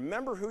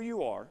 Remember who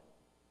you are,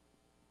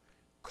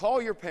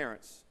 call your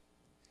parents,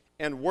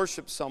 and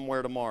worship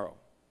somewhere tomorrow.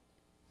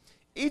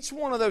 Each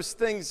one of those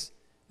things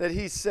that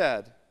he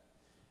said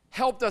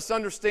helped us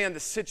understand the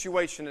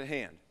situation at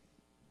hand.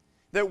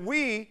 That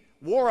we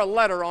wore a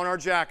letter on our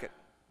jacket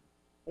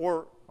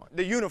or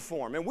the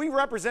uniform, and we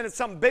represented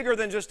something bigger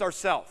than just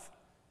ourselves.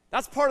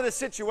 That's part of the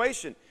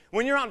situation.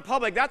 When you're out in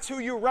public, that's who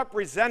you're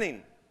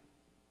representing.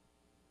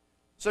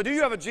 So do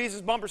you have a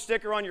Jesus bumper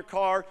sticker on your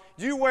car?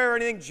 Do you wear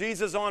anything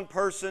Jesus on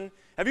person?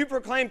 Have you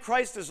proclaimed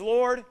Christ as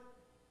Lord?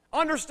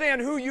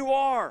 Understand who you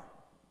are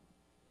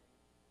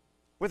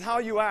with how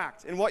you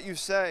act and what you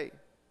say.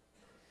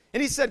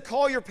 And he said,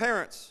 call your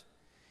parents.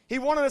 He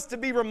wanted us to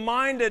be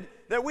reminded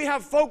that we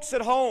have folks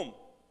at home,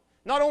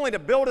 not only to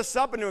build us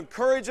up and to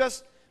encourage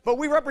us, but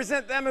we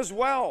represent them as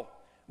well.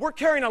 We're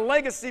carrying a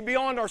legacy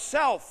beyond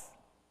ourselves.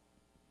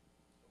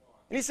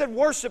 And he said,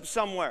 worship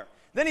somewhere.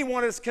 Then he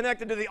wanted us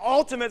connected to the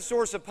ultimate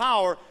source of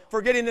power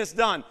for getting this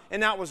done,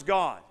 and that was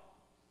God.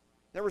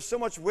 There was so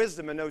much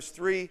wisdom in those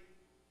three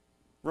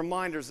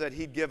reminders that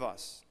he'd give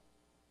us.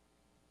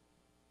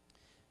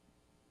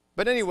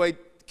 But anyway,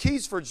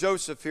 keys for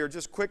Joseph here,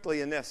 just quickly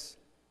in this.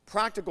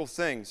 Practical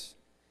things.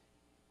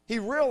 He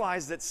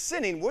realized that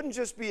sinning wouldn't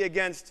just be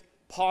against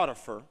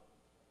Potiphar,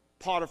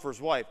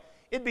 Potiphar's wife.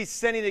 It'd be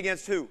sinning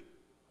against who?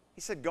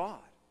 He said God.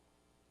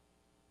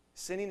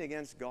 Sinning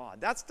against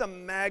God. That's the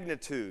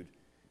magnitude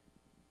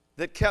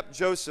that kept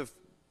Joseph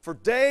for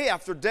day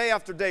after day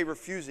after day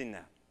refusing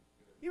that.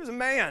 He was a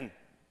man,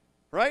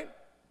 right?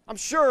 I'm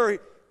sure there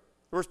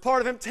was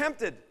part of him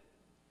tempted,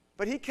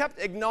 but he kept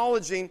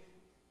acknowledging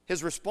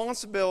his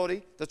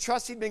responsibility, the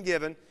trust he'd been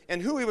given,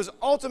 and who he was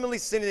ultimately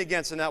sinning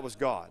against, and that was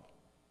God.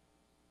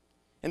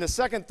 And the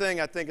second thing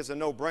I think is a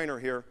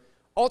no-brainer here,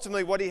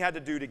 ultimately what he had to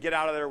do to get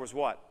out of there was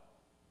what?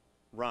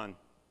 Run.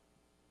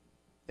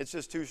 It's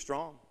just too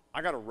strong.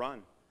 I got to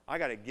run. I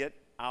got to get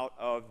out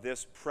of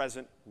this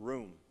present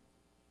room.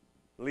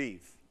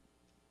 Leave.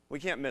 We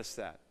can't miss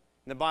that.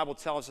 And the Bible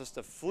tells us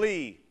to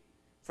flee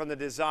from the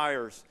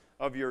desires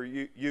of your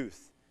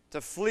youth, to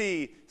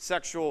flee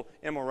sexual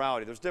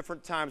immorality. There's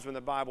different times when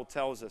the Bible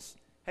tells us,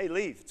 hey,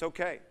 leave. It's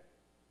okay.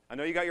 I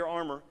know you got your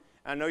armor.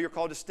 I know you're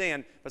called to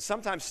stand, but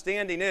sometimes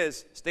standing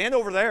is, stand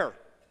over there.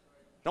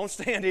 Don't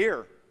stand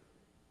here.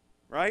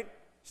 Right?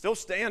 Still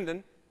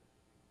standing.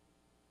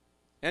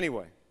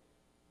 Anyway,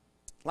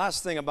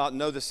 last thing about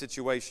know the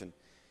situation.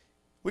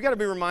 We got to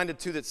be reminded,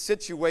 too, that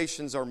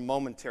situations are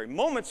momentary.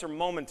 Moments are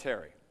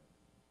momentary.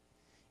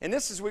 And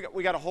this is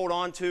we got to hold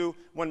on to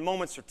when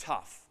moments are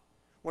tough,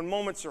 when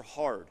moments are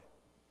hard,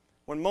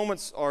 when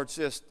moments are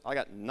just, I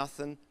got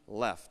nothing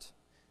left.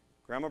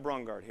 Grandma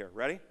Brungard here.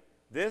 Ready?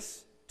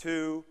 This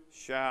too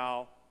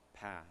shall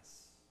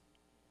pass.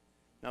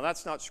 Now,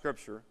 that's not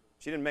Scripture.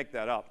 She didn't make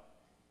that up.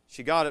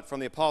 She got it from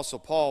the Apostle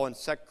Paul in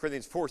 2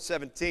 Corinthians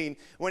 4:17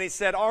 when he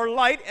said, our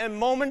light and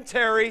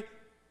momentary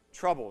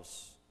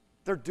troubles.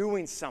 They're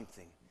doing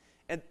something,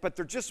 but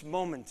they're just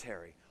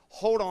momentary.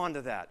 Hold on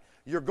to that.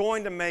 You're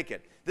going to make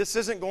it. This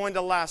isn't going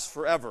to last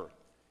forever.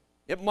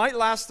 It might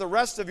last the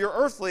rest of your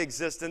earthly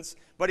existence,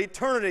 but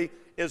eternity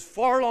is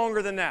far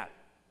longer than that.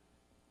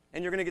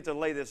 And you're going to get to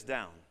lay this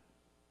down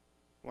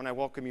when I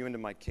welcome you into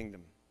my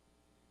kingdom.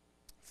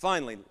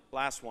 Finally,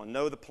 last one,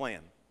 know the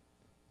plan.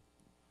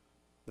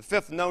 The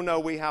fifth no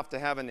we have to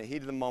have in the heat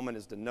of the moment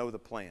is to know the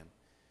plan.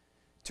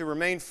 To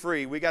remain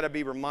free, we got to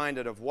be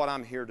reminded of what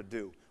I'm here to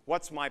do.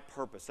 What's my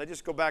purpose? I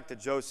just go back to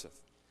Joseph.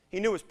 He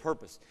knew his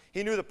purpose.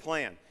 He knew the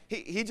plan.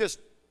 He just,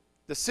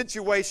 the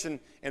situation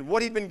and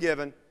what he'd been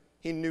given,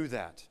 he knew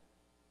that.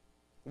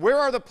 Where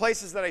are the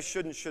places that I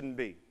shouldn't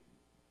be?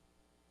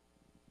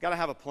 Got to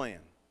have a plan.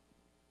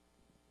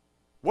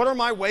 What are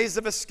my ways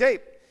of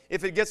escape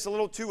if it gets a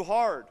little too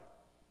hard?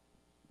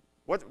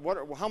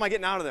 How am I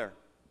getting out of there?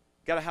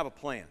 Got to have a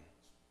plan.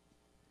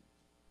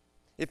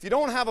 If you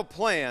don't have a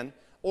plan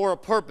or a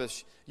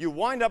purpose, you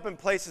wind up in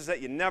places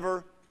that you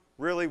never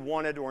really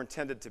wanted or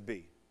intended to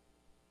be.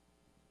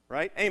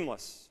 Right?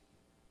 Aimless.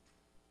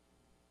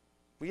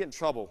 We get in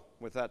trouble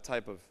with that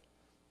type of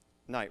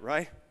night,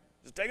 right?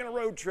 Just taking a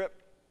road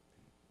trip.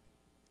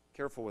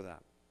 Careful with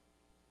that.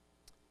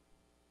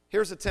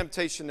 Here's a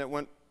temptation that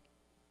went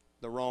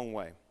the wrong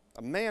way.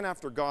 A man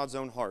after God's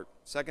own heart.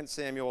 2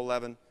 Samuel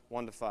 11,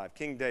 1-5.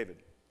 King David.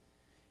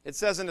 It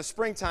says, in the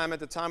springtime, at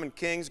the time when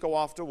kings go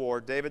off to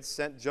war, David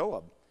sent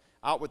Joab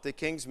out with the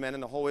king's men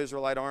and the whole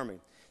Israelite army.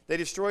 They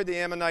destroyed the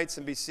Ammonites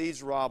and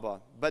besieged Rabbah,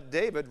 but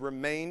David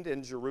remained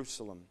in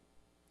Jerusalem.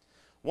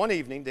 One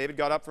evening, David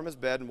got up from his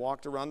bed and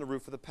walked around the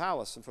roof of the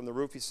palace, and from the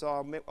roof he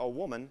saw a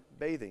woman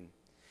bathing.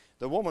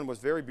 The woman was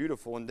very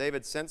beautiful, and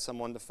David sent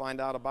someone to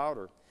find out about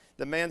her.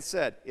 The man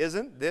said,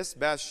 isn't this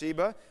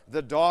Bathsheba,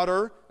 the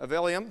daughter of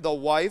Eliam, the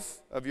wife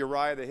of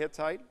Uriah the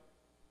Hittite?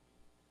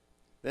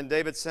 Then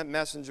David sent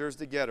messengers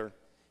to get her.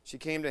 She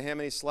came to him,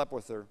 and he slept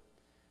with her.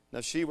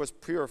 Now she was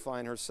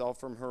purifying herself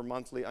from her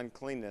monthly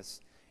uncleanness,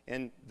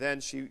 and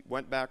then she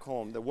went back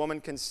home. The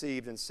woman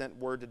conceived and sent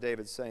word to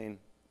David, saying,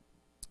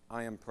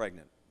 I am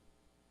pregnant.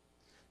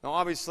 Now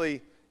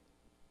obviously,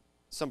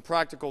 some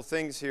practical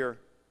things here.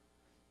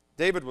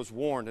 David was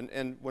warned,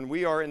 and when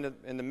we are in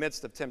the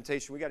midst of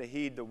temptation, we got to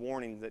heed the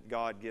warning that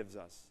God gives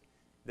us.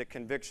 The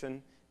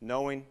conviction,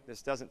 knowing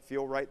this doesn't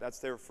feel right, that's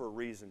there for a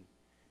reason.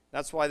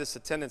 That's why this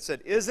attendant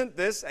said, isn't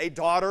this a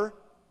daughter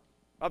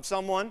of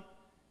someone?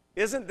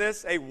 Isn't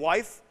this a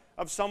wife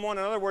of someone?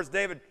 In other words,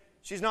 David,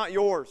 she's not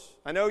yours.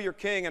 I know you're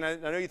king, and I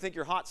know you think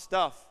you're hot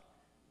stuff,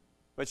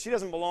 but she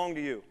doesn't belong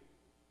to you.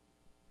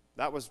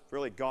 That was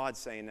really God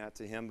saying that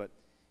to him, but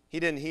he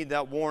didn't heed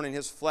that warning.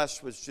 His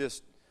flesh was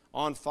just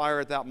on fire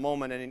at that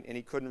moment, and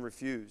he couldn't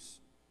refuse.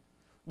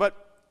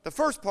 But the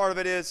first part of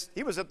it is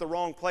he was at the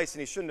wrong place,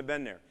 and he shouldn't have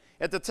been there.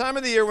 At the time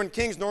of the year when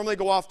kings normally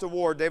go off to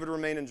war, David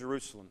remained in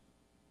Jerusalem.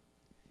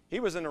 He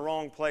was in the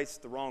wrong place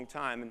at the wrong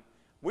time, and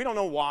we don't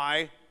know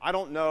why. I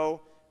don't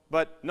know.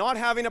 But not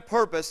having a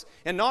purpose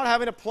and not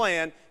having a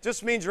plan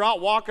just means you're out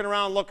walking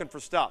around looking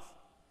for stuff.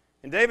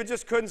 And David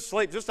just couldn't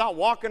sleep, just out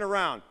walking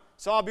around.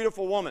 Saw a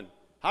beautiful woman.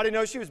 How did he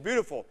know she was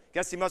beautiful?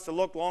 Guess he must have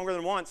looked longer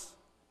than once.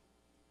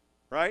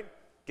 Right?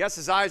 Guess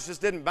his eyes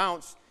just didn't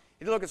bounce.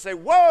 He didn't look and say,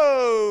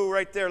 whoa,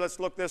 right there, let's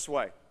look this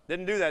way.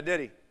 Didn't do that, did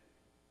he?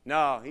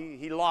 No,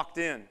 he locked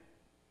in.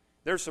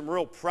 There's some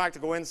real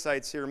practical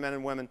insights here, men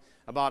and women,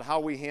 about how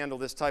we handle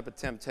this type of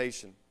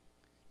temptation.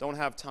 Don't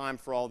have time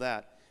for all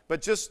that.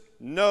 But just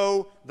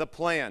know the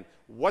plan.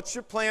 What's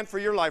your plan for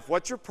your life?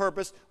 What's your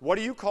purpose? What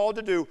are you called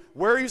to do?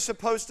 Where are you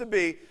supposed to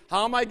be?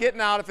 How am I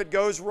getting out if it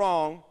goes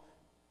wrong?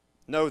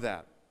 Know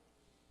that.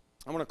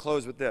 I'm going to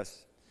close with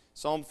this.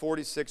 Psalm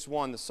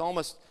 46:1. The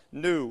psalmist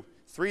knew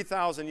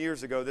 3,000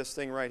 years ago this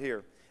thing right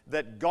here,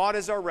 that God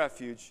is our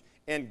refuge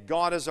and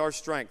God is our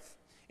strength,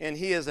 and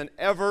He is an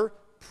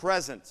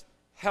ever-present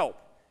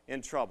help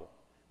in trouble.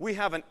 We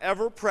have an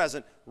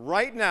ever-present,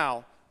 right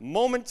now,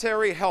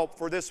 momentary help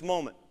for this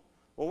moment.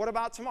 Well, what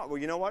about tomorrow? Well,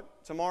 you know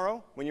what?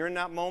 Tomorrow, when you're in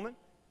that moment,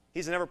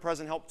 He's an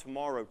ever-present help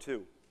tomorrow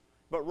too.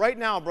 But right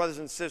now, brothers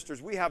and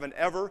sisters, we have an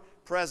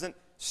ever-present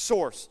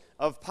source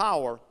of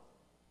power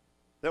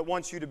that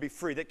wants you to be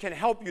free, that can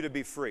help you to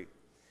be free.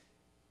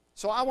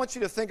 So I want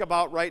you to think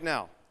about right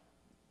now.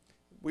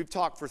 We've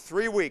talked for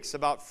 3 weeks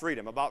about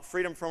freedom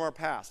from our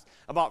past,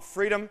 about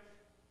freedom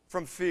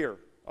from fear,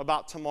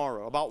 about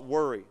tomorrow, about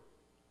worry.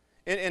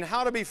 and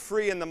how to be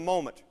free in the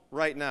moment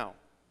right now.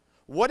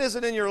 What is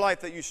it in your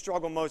life that you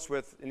struggle most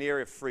with in the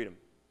area of freedom?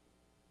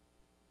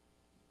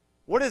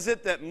 What is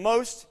it that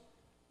most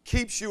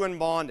keeps you in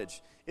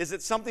bondage? Is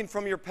it something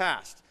from your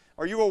past?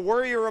 Are you a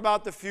worrier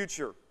about the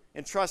future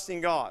and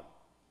trusting God?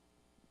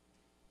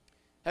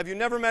 Have you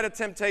never met a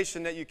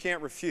temptation that you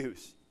can't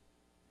refuse?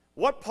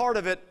 What part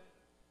of it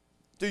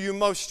do you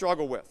most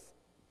struggle with?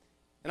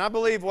 And I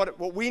believe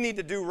what we need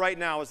to do right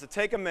now is to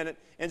take a minute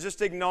and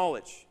just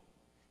acknowledge.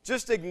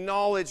 Just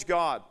acknowledge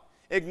God.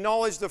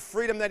 Acknowledge the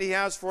freedom that He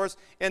has for us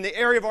in the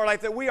area of our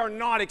life that we are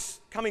not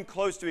coming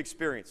close to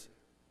experiencing.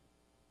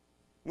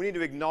 We need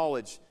to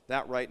acknowledge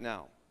that right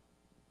now.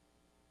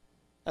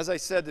 As I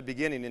said at the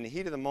beginning, in the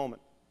heat of the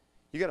moment,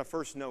 you got to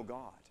first know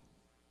God.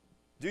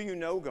 Do you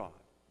know God?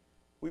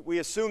 We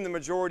assume the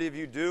majority of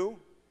you do,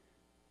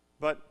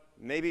 but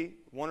maybe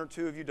one or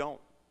two of you don't.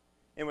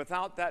 And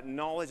without that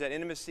knowledge, that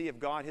intimacy of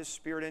God, His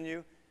Spirit in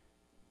you,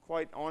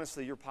 quite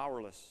honestly, you're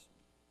powerless.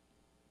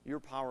 You're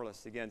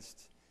powerless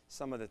against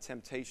some of the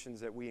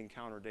temptations that we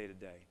encounter day to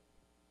day.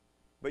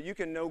 But you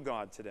can know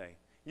God today.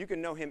 You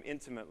can know Him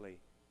intimately.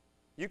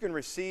 You can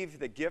receive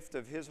the gift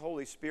of His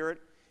Holy Spirit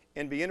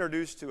and be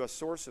introduced to a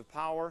source of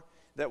power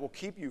that will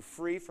keep you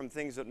free from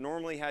things that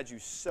normally had you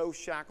so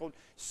shackled,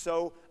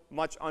 so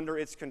much under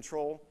its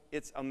control.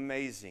 It's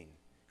amazing.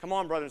 Come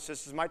on, brothers and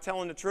sisters. Am I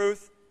telling the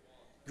truth?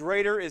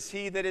 Greater is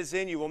He that is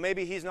in you. Well,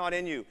 maybe He's not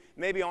in you.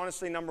 Maybe,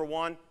 honestly, number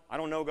one, I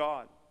don't know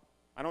God.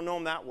 I don't know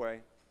Him that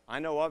way. I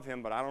know of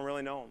Him, but I don't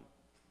really know Him.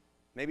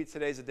 Maybe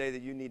today's a day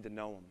that you need to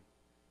know Him.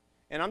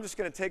 And I'm just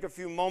going to take a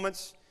few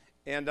moments,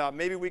 and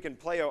maybe we can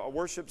play a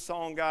worship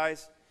song,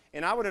 guys.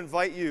 And I would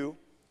invite you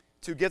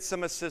to get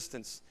some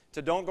assistance,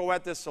 to don't go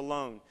at this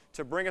alone,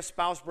 to bring a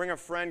spouse, bring a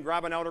friend,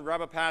 grab an elder,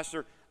 grab a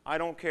pastor, I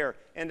don't care,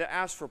 and to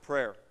ask for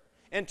prayer.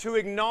 And to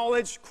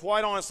acknowledge,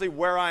 quite honestly,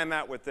 where I am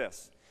at with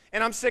this.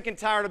 And I'm sick and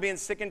tired of being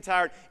sick and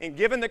tired and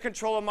giving the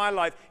control of my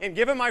life and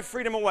giving my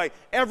freedom away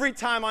every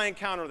time I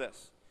encounter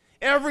this.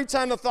 Every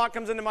time the thought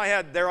comes into my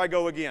head, there I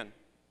go again.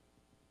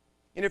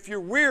 And if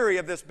you're weary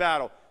of this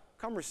battle,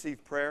 come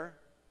receive prayer,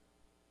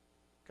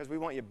 because we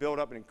want you built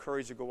up and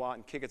encouraged to go out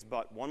and kick its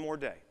butt one more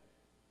day.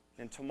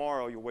 And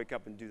tomorrow you'll wake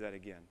up and do that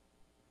again.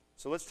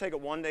 So let's take it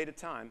one day at a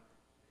time.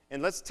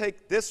 And let's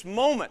take this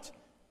moment,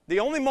 the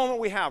only moment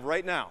we have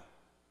right now,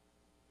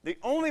 the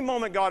only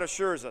moment God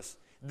assures us,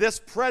 this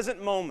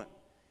present moment.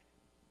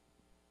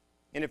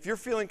 And if you're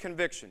feeling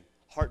conviction,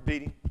 heart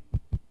beating,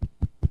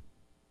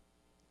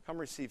 come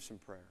receive some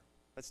prayer.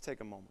 Let's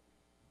take a moment.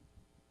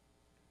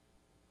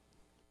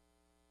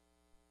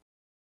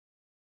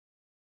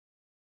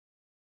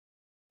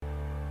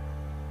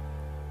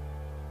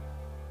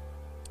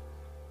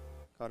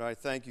 God, I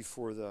thank you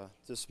for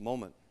this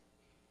moment.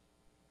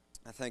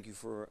 I thank you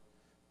for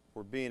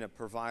being a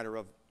provider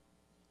of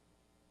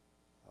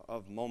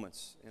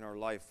moments in our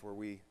life where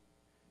we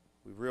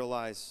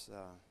realize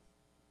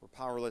we're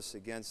powerless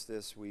against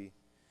this. We've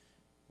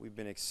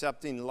been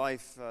accepting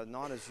life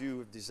not as you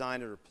have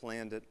designed it or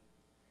planned it.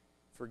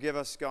 Forgive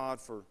us, God,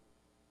 for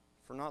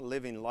not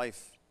living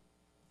life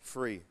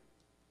free.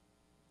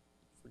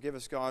 Forgive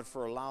us, God,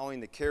 for allowing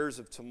the cares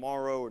of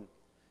tomorrow and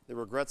the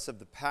regrets of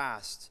the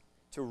past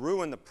to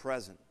ruin the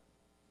present,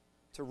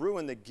 to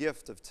ruin the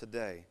gift of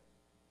today.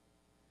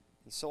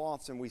 And so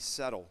often we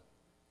settle,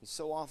 and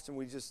so often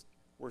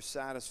we're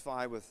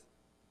satisfied with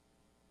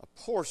a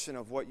portion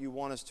of what you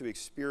want us to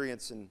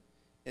experience and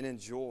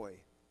enjoy.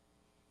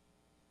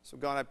 So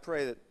God, I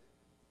pray that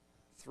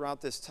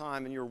throughout this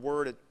time in your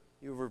word,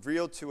 you've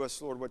revealed to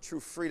us, Lord, what true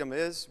freedom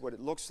is, what it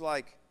looks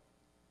like.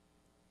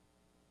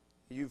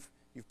 You've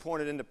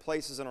pointed into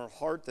places in our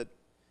heart that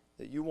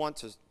you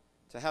want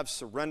to have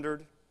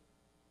surrendered,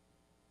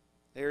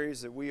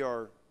 areas that we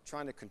are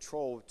trying to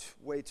control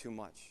way too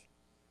much.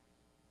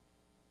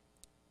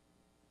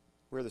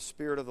 Where the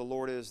Spirit of the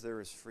Lord is, there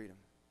is freedom.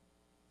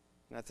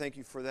 And I thank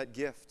you for that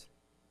gift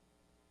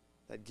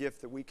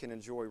that we can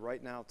enjoy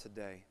right now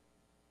today.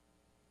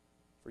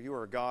 For you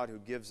are a God who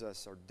gives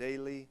us our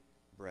daily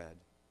bread.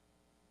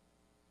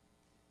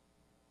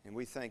 And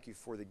we thank you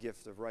for the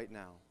gift of right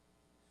now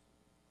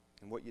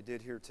and what you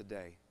did here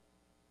today.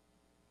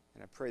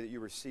 And I pray that you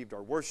received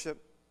our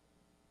worship,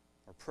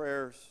 our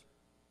prayers,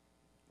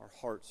 our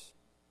hearts,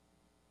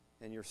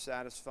 and you're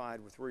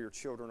satisfied with where your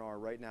children are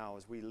right now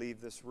as we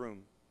leave this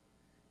room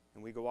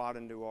and we go out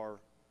into our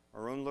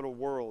own little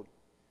world,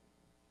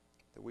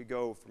 that we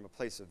go from a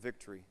place of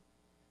victory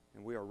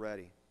and we are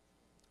ready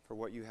for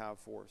what you have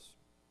for us.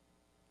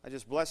 I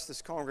just bless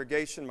this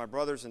congregation, my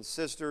brothers and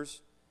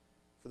sisters,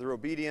 for their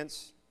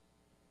obedience,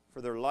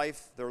 for their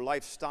life, their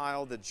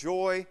lifestyle, the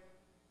joy,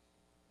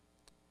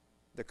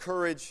 the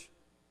courage,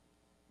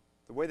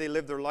 the way they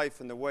live their life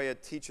and the way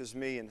it teaches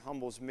me and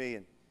humbles me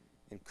and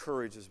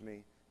encourages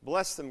me.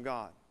 Bless them,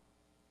 God.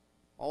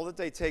 All that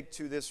they take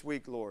to this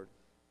week, Lord.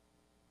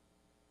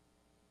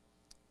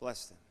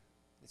 Bless them.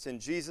 It's in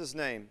Jesus'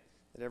 name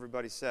that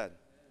everybody said.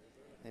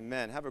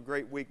 Amen. Have a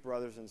great week,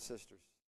 brothers and sisters.